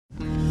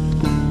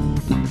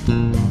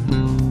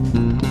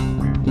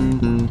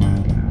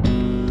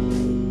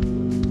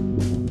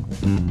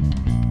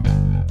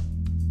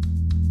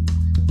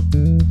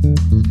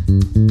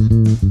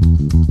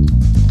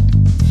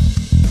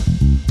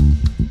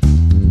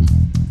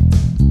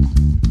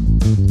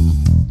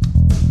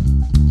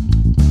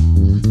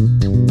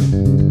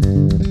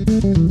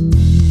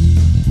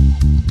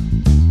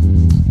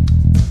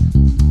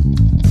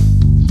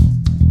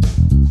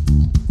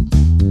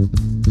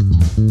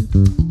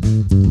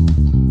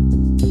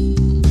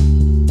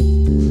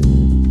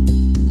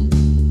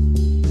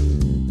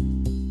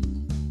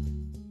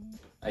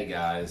Hey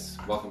guys,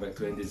 welcome back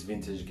to Andy's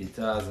Vintage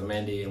Guitars. I'm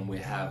Andy and we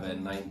have a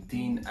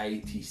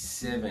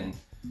 1987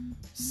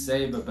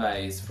 Sabre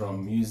Bass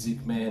from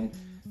MUSICMAN.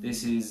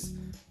 This is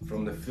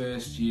from the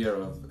first year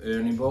of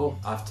Ernie Ball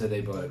after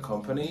they bought a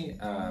company,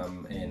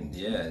 and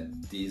yeah,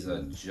 these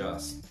are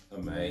just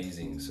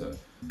amazing. So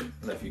I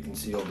don't know if you can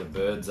see all the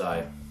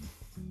Birdseye.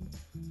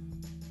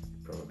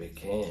 Probably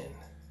can.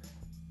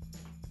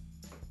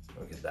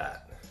 Look at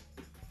that.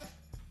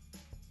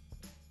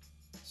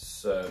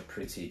 So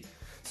pretty.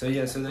 So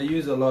yeah, so they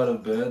use a lot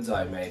of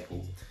Birdseye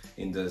maple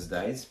in those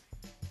days.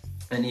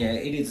 And yeah,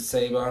 it is a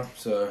Sabre,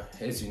 so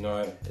as you know,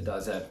 it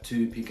does have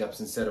 2 pickups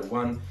instead of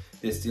 1.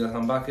 They're steel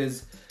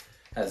humbuckers,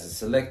 has a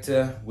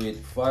selector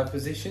with 5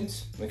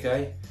 positions,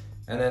 okay?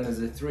 And then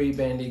there's a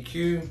 3-band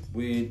EQ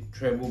with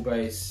treble,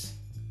 bass,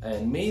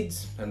 and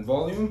mids, and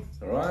volume,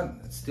 all right?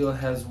 It still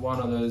has one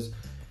of those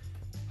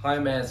high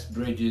mass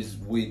bridges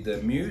with the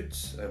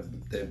mutes.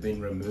 They've been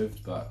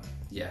removed, but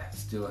yeah,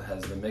 still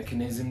has the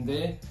mechanism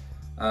there.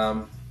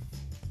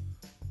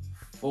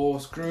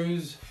 4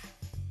 screws,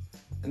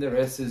 and the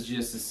rest is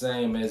just the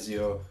same as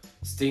your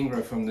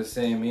Stingray from the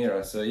same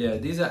era. So yeah,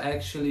 these are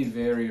actually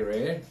very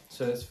rare.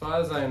 So as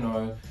far as I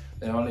know,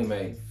 they only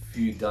made a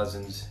few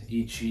dozens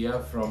each year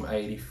from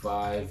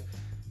 85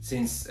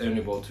 since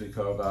Ernie Ball took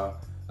over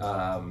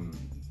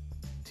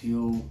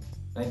till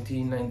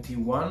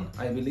 1991,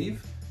 I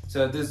believe.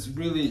 So there's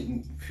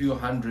really few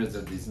hundreds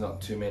of these, not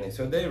too many.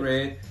 So they're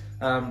rare,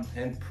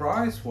 and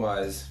price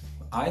wise,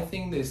 I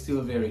think they're still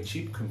very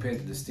cheap compared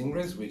to the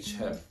Stingrays, which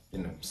have, you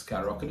know,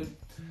 skyrocketed.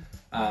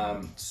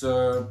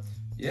 So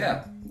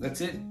yeah,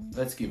 that's it.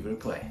 Let's give it a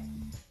play.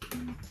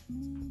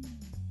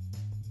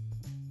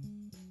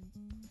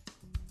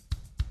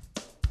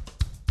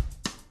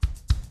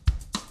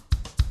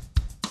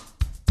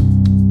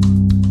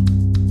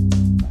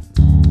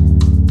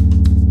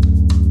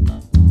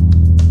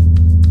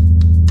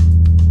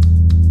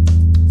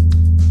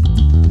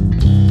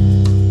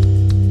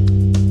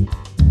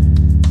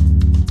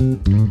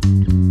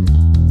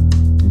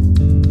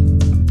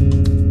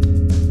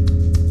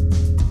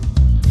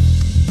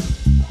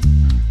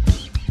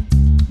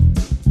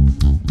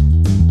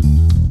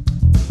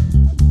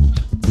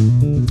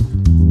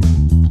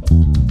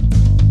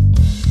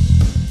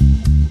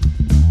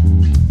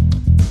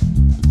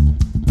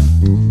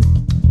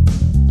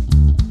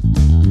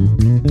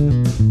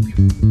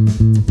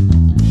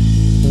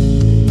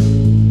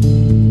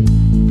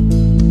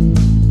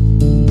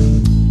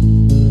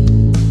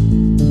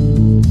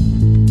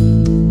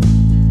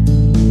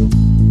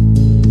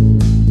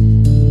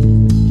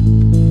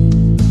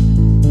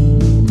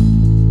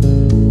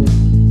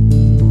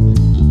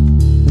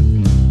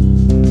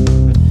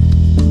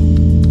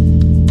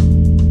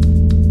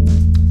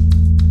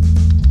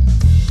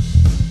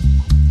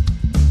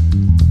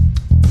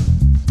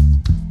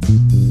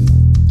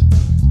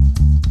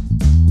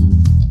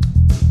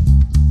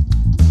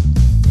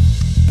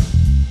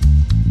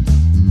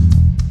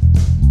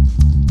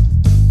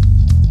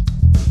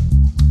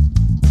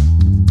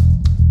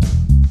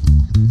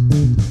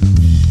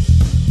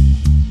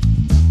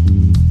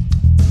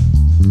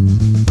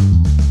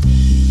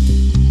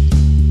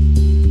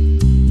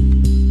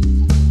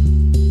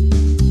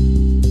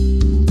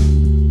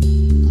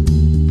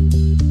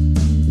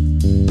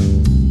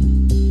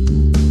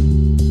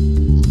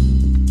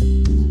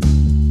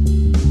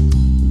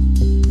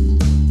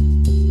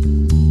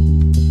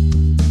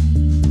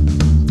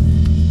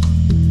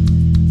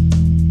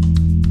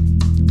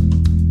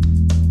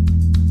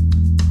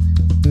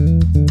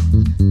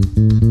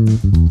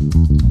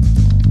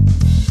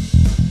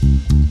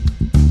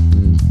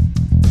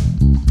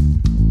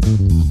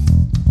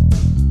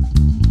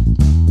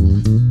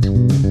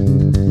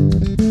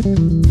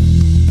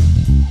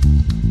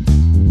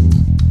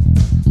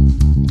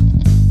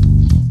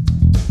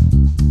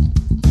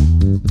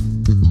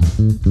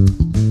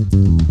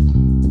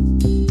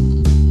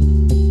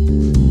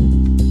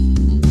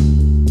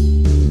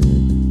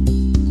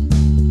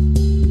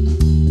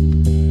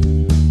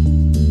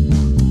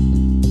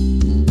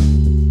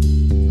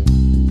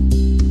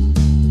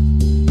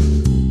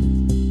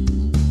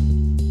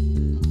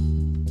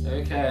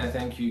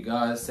 Thank you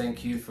guys,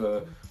 thank you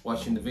for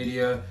watching the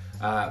video.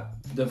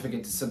 Don't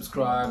forget to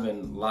subscribe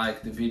and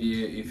like the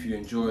video if you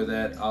enjoy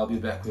that. I'll be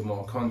back with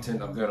more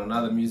content. I've got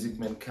another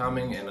MUSICMAN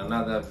coming and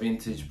another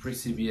vintage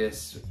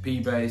pre-CBS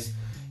P-Bass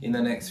in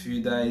the next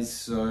few days,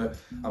 so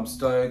I'm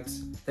stoked.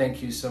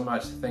 Thank you so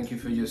much, thank you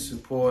for your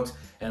support,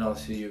 and I'll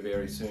see you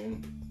very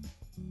soon.